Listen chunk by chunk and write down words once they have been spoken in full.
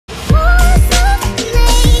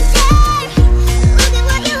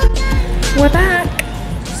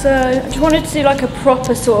So I just wanted to do like a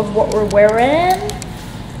proper sort of what we're wearing.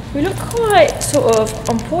 We look quite sort of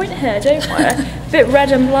on point here, don't we? A bit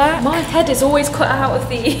red and black. My head is always cut out of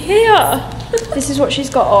the... Here! This is what she's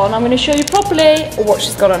got on. I'm going to show you properly what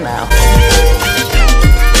she's got on now.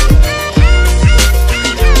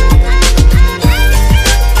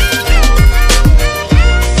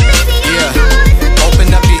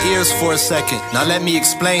 For a second, now let me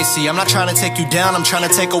explain. See, I'm not trying to take you down, I'm trying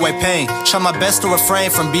to take away pain. Try my best to refrain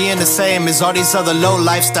from being the same as all these other low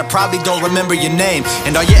lifes that probably don't remember your name.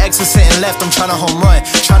 And all your exes sitting left, I'm trying to home run,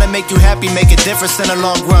 trying to make you happy, make a difference in the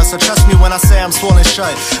long run. So trust me when I say I'm swollen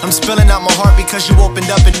shut. I'm spilling out my heart because you opened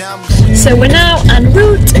up and now So we're now en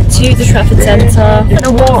route to the Trafford Centre. I don't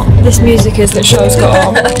know what this music is that Show's got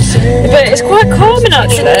on, but it's quite calming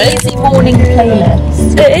actually. Easy morning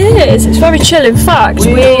playlist. It is, it's very chill. In fact,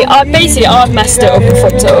 I've messed it up and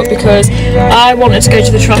fucked it up because I wanted to go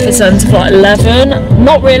to the Trafford Centre for like 11,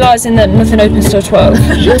 not realising that nothing opens till 12.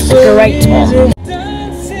 Great one.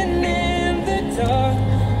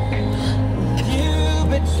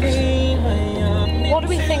 What do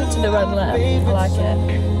we think to the red lip? I like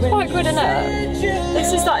it. Quite good, isn't it?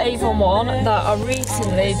 This is that Avon one that I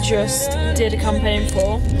recently just did a campaign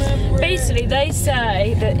for. Basically, they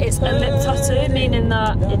say that it's a lip tattoo, meaning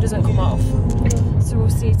that it doesn't come off. So we'll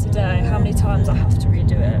see today how many times I have to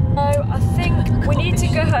redo it. So I think we need to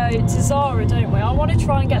go to Zara, don't we? I want to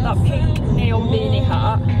try and get that pink neon beanie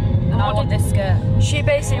hat. And I want this skirt. She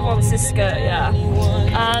basically wants this skirt, yeah.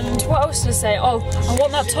 And what else did I say? Oh, I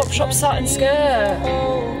want that Topshop satin skirt.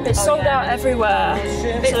 It's sold out everywhere.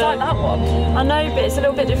 It's like that one. I know, but it's a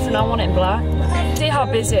little bit different. I want it in black. See how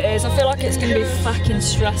busy it is. I feel like it's going to be fucking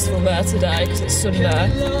stressful there today because it's Sunday.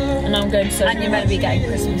 And I'm going to... And you're meant to be getting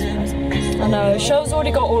Christmas presents. I know. Show's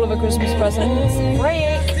already got all of her Christmas presents.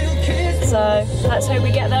 Freak! So let's hope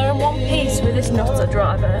we get there in one piece with this nutter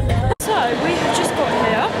driver. So we have just got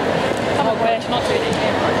here. Haven't we? Not doing it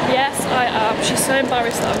here, right? Yes, I am. She's so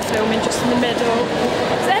embarrassed that I'm filming just in the middle.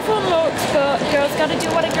 So everyone looks, but a girl's gotta do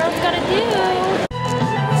what a girl's gotta do.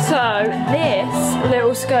 So this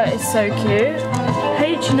little skirt is so cute.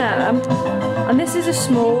 H&M, and this is a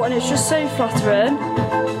small, and it's just so flattering.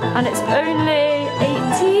 And it's only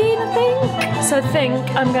 18, I think. So I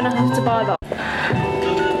think I'm gonna have to buy that.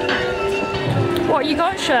 What you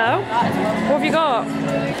got, Shell? What have you got?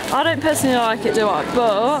 I don't personally like it, do I?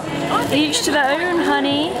 But each to their own,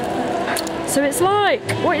 honey. So it's like,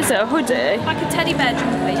 what is it, a hoodie? Like a teddy bear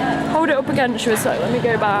jumper, yeah. Hold it up against you a sec, let me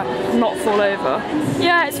go back, not fall over.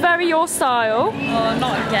 Yeah, it's very your style. Oh,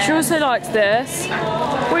 not again. She also likes this.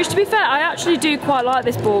 Which, to be fair, I actually do quite like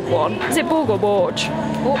this Borg one. Is it Borg or Borge?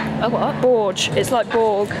 A what? Borge. It's like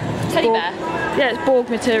Borg. Teddy bear? Yeah, it's Borg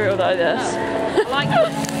material though, this. Oh, I like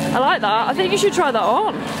it. I like that. I think you should try that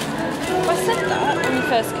on. I said that when we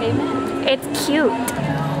first came in. It's cute.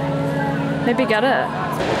 Maybe get it.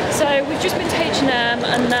 So we've just been to H&M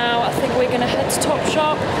and now I think we're going to head to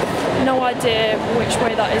Topshop. No idea which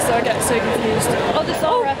way that is, so I get so confused. Oh, the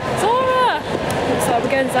Zara. Zara! So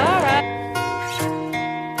we're going Zara.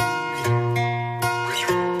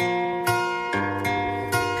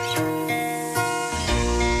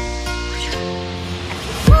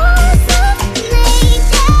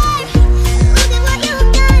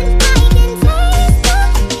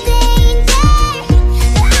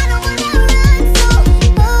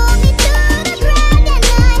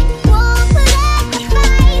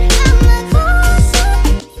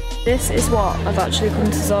 This is what I've actually come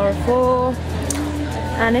to Zara for,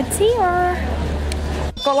 and it's here.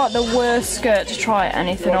 I've got like the worst skirt to try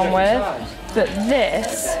anything on with, but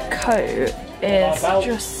this coat is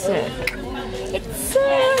just sick. It's sick!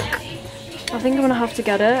 I think I'm gonna have to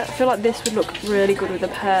get it. I feel like this would look really good with a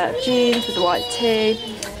pair of jeans, with the white tee.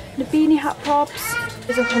 The beanie hat props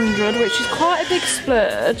is 100, which is quite a big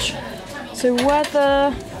splurge. So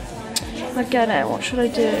whether I get it, what should I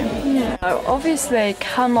do? Yeah. So obviously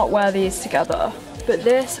cannot wear these together, but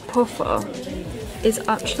this puffer is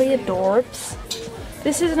actually adorbs.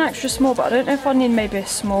 This is an extra small, but I don't know if I need maybe a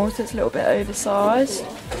small, so it's a little bit oversized.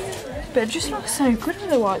 But it just looks so good with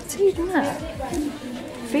the white tee, doesn't it?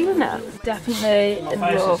 Feeling it. Definitely in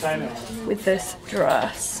love with this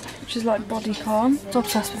dress, which is like bodycon. I'm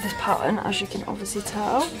obsessed with this pattern, as you can obviously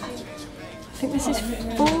tell. I think this is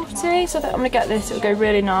 40, so I think I'm gonna get this. It'll go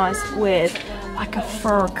really nice with like a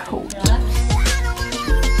fur coat.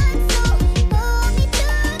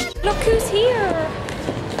 Look who's here!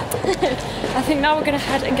 I think now we're gonna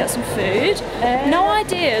head and get some food. No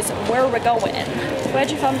ideas where we're going. Where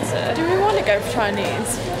do you fancy? Do we want to go for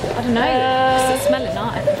Chinese? I don't know. Does it smell it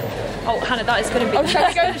nice? Oh, Hannah, that is going to be. Oh, shall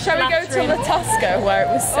we go to Latasco where it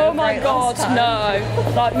was so Oh my great god, last time?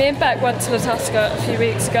 no. Like, me and Beck went to Latasco a few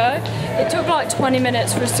weeks ago. It took like 20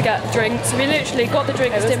 minutes for us to get drinks. We literally got the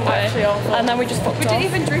drinks, didn't we? And then we just fucked off. We didn't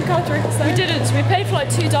even drink our drinks though. We didn't, so we paid for like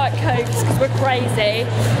 2 Diet Cokes because we're crazy.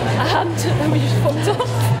 And then we just fucked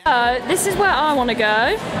off. This is where I want to go.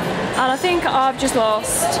 And I think I've just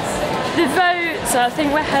lost the vote. So I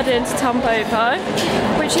think we're heading to Tampopo,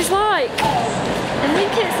 which is like, I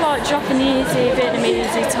think it's like Japanese,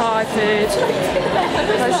 Vietnamese, Thai food.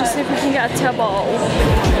 Let's just see if we can get a table.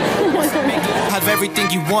 Have everything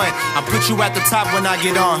you want. I'll put you at the top when I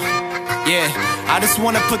get on. Yeah, I just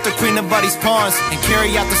want to put the queen of buddy's pawns and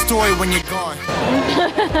carry out the story when you're gone.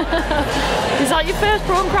 Is that your first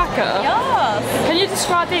prawn cracker? Yes. Can you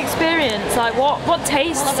describe the experience? Like, what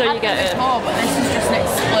tastes are you getting? Before, but this is just an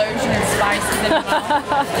explosion of spices in my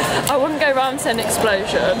mouth. I wouldn't go around saying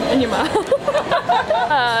explosion in your mouth.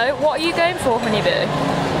 What are you going for, Honeybee?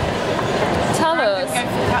 Tell us. I'm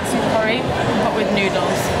going for katsu curry, but with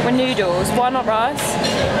noodles. With noodles, why not rice?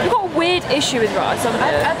 We've got a weird issue with rice, haven't we?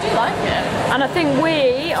 I do like it. And I think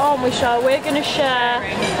aren't we, Shell? We're going to share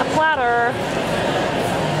a platter.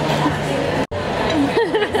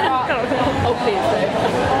 Oh, please do.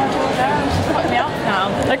 She's putting me off now.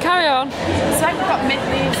 So carry on. It's like we've got mint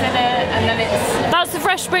leaves in it, and then it's... That's the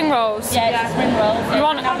fresh spring rolls. Yeah, it's spring rolls. You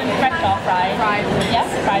want have them fresh or fried? fried. Yes,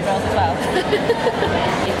 fried rolls as well.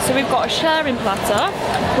 So we've got a sharing platter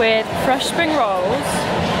with fresh spring rolls.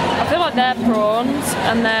 I feel like they're prawns,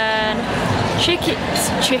 and then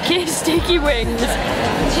sticky wings.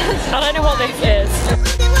 I don't know what this is.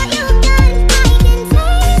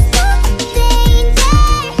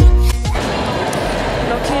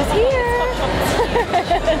 Look who's here.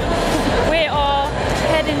 We are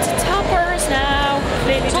heading to Toppers now.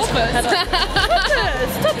 Toppers!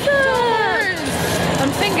 And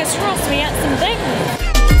fingers crossed we get some things.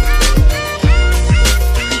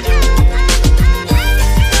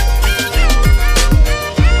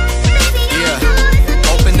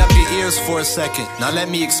 For a second, now let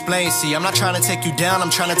me explain. See, I'm not trying to take you down, I'm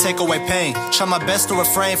trying to take away pain. Try my best to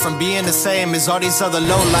refrain from being the same as all these other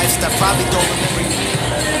low lifes that probably don't remember you.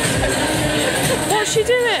 What's she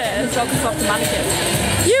doing? Drop us off the mannequin.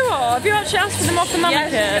 You are? Have you actually asked for them off the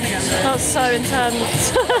mannequin? Yes. That's so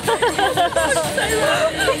intense.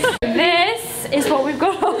 This is what we've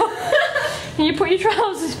got on. Can you put your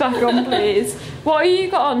trousers back on, please? What have you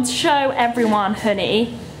got on to show everyone,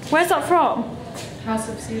 honey? Where's that from? House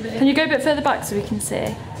of Soothing. Can you go a bit further back so we can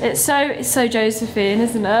see? It's so Josephine,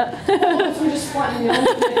 isn't it?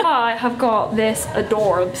 I have got this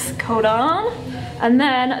adorbs coat on, and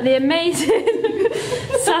then the amazing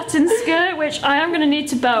satin skirt, which I am going to need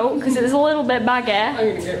to belt because it's a little bit baggy,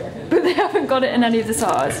 but they haven't got it in any of the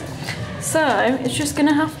size. So it's just going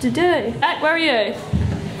to have to do. Beck, where are you?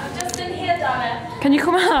 I'm just in here, damn it. Can you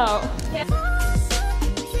come out? Yeah.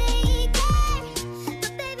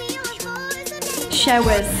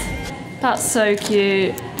 Showers. That's so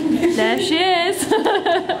cute. There she is.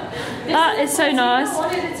 That is so nice. I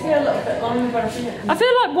wanted it to be a little bit longer, but I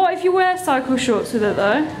feel like, what if you wear cycle shorts with it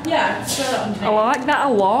though? yeah, throw that underneath. I like that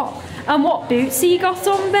a lot. And what boots have you got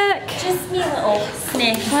on, Beck? Just me little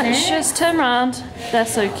snake. Let's just turn around. They're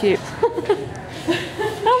so cute.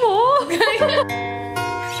 Hello.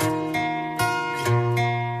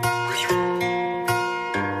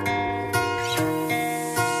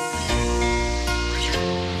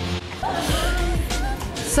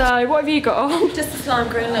 So, what have you got on? Just a slime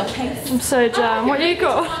green little piece. I'm so jam. What have you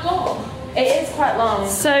got? It is quite long.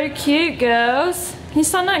 So cute, girls. Can you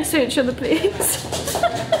stand next to each other, please?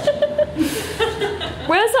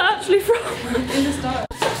 Where's that actually from? In the start.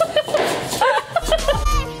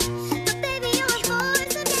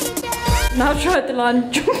 Now try the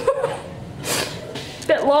line jump.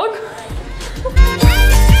 Bit long.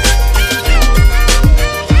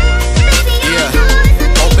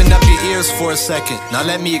 For a second, now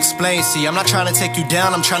let me explain. See, I'm not trying to take you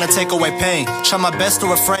down, I'm trying to take away pain. Try my best to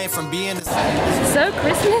refrain from being the same. So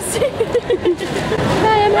Christmassy.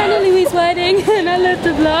 Hi, I'm Hannah Louise Whiting and I love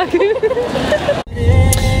the vlog.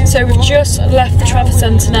 So we've just left the Trafford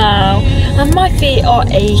Centre now and my feet are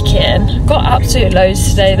aching. Got absolute loads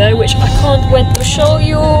today though, which I can't wait to show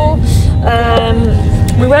you.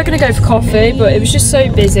 We were going to go for coffee, but it was just so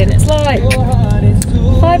busy and it's like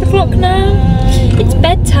 5 o'clock now. It's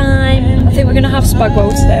bedtime. I think we're going to have spag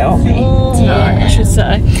bowl today, aren't we? Tonight, I should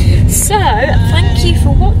say. So, thank you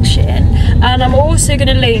for watching. And I'm also going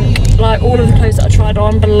to link like all of the clothes that I tried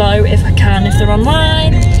on below if I can, if they're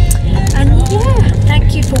online. And yeah,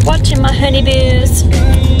 thank you for watching my honeybees.